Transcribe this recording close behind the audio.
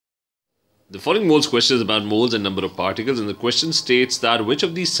The following moles question is about moles and number of particles, and the question states that which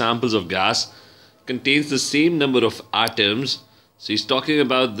of these samples of gas contains the same number of atoms. So he's talking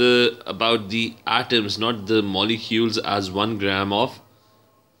about the atoms, not the molecules, as 1 gram of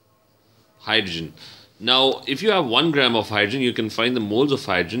hydrogen. Now, if you have 1 gram of hydrogen, you can find the moles of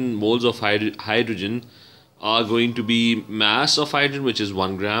hydrogen. Moles of hydrogen are going to be mass of hydrogen, which is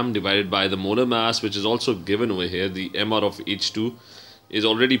 1 gram, divided by the molar mass, which is also given over here. The MR of H2 is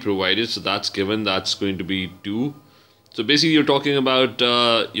already provided, so that's given. That's going to be 2. So basically, you're talking about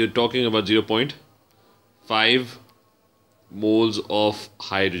 0.5 moles of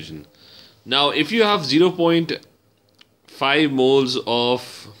hydrogen. Now, if you have 0.5 moles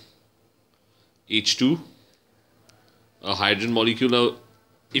of H2, a hydrogen molecule. Now,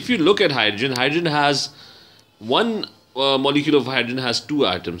 if you look at hydrogen, hydrogen has one molecule of hydrogen has 2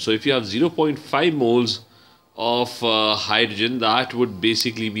 atoms. So if you have 0.5 moles of hydrogen, that would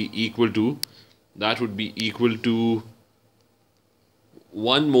basically be equal to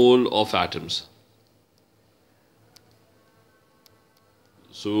 1 mole of atoms.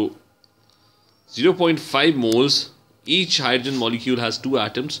 So 0.5 moles, each hydrogen molecule has 2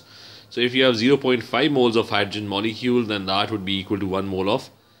 atoms. So if you have 0.5 moles of hydrogen molecule, then that would be equal to 1 mole of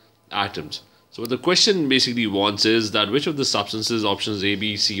atoms. So what the question basically wants is that which of the substances, options A,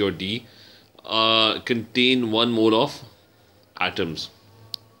 B, C or D, contain 1 mole of atoms.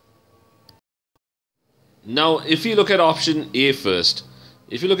 Now if you look at option A first,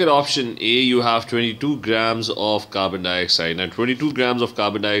 if you look at option A, you have 22 grams of carbon dioxide. Now 22 grams of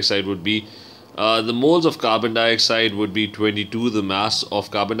carbon dioxide would be the moles of carbon dioxide would be 22, the mass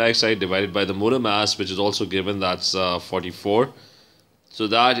of carbon dioxide divided by the molar mass, which is also given, that's 44. So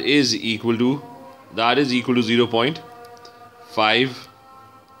that is equal to 0.5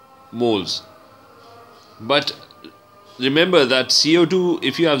 moles. But remember that CO2,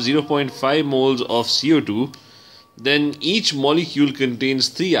 if you have 0.5 moles of CO2, then each molecule contains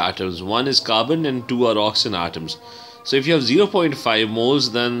 3 atoms. 1 is carbon and 2 are oxygen atoms. So if you have 0.5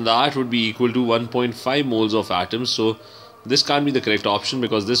 moles, then that would be equal to 1.5 moles of atoms. So this can't be the correct option,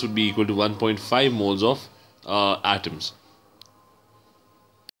 because this would be equal to 1.5 moles of atoms.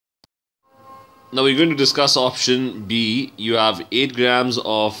 Now we're going to discuss option B. You have 8 grams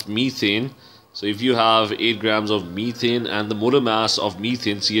of methane. So if you have 8 grams of methane and the molar mass of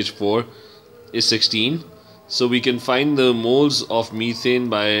methane, CH4, is 16. So we can find the moles of methane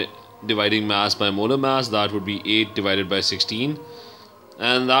by dividing mass by molar mass. That would be 8 divided by 16,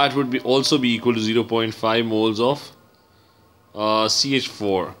 and that would also be equal to 0.5 moles of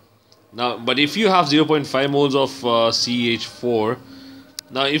CH4. Now, but if you have 0.5 moles of CH4,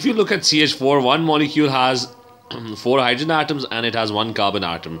 now if you look at CH4, one molecule has 4 hydrogen atoms and it has 1 carbon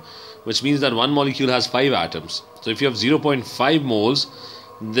atom, which means that one molecule has 5 atoms. So if you have 0.5 moles,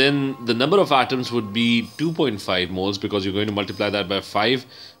 then the number of atoms would be 2.5 moles, because you're going to multiply that by 5,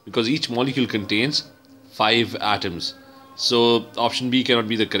 because each molecule contains 5 atoms. So option B cannot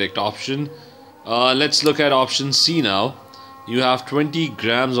be the correct option. Let's look at option C now. You have 20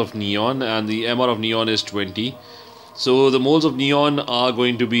 grams of neon and the MR of neon is 20. So the moles of neon are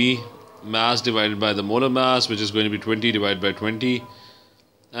going to be mass divided by the molar mass, which is going to be 20 divided by 20,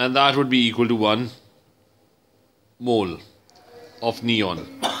 and that would be equal to 1 mole of neon.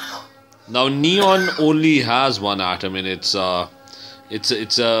 Now neon only has 1 atom in its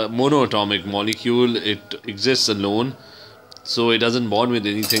it's a monoatomic molecule. It exists alone, so it doesn't bond with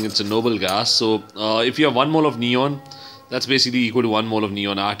anything. It's a noble gas. So if you have 1 mole of neon, that's basically equal to 1 mole of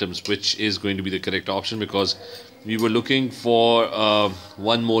neon atoms, which is going to be the correct option, because we were looking for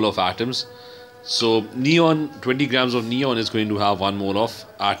 1 mole of atoms. So neon, 20 grams of neon is going to have 1 mole of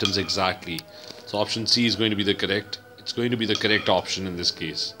atoms exactly. So option C is going to be the correct. It's going to be the correct option in this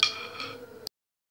case.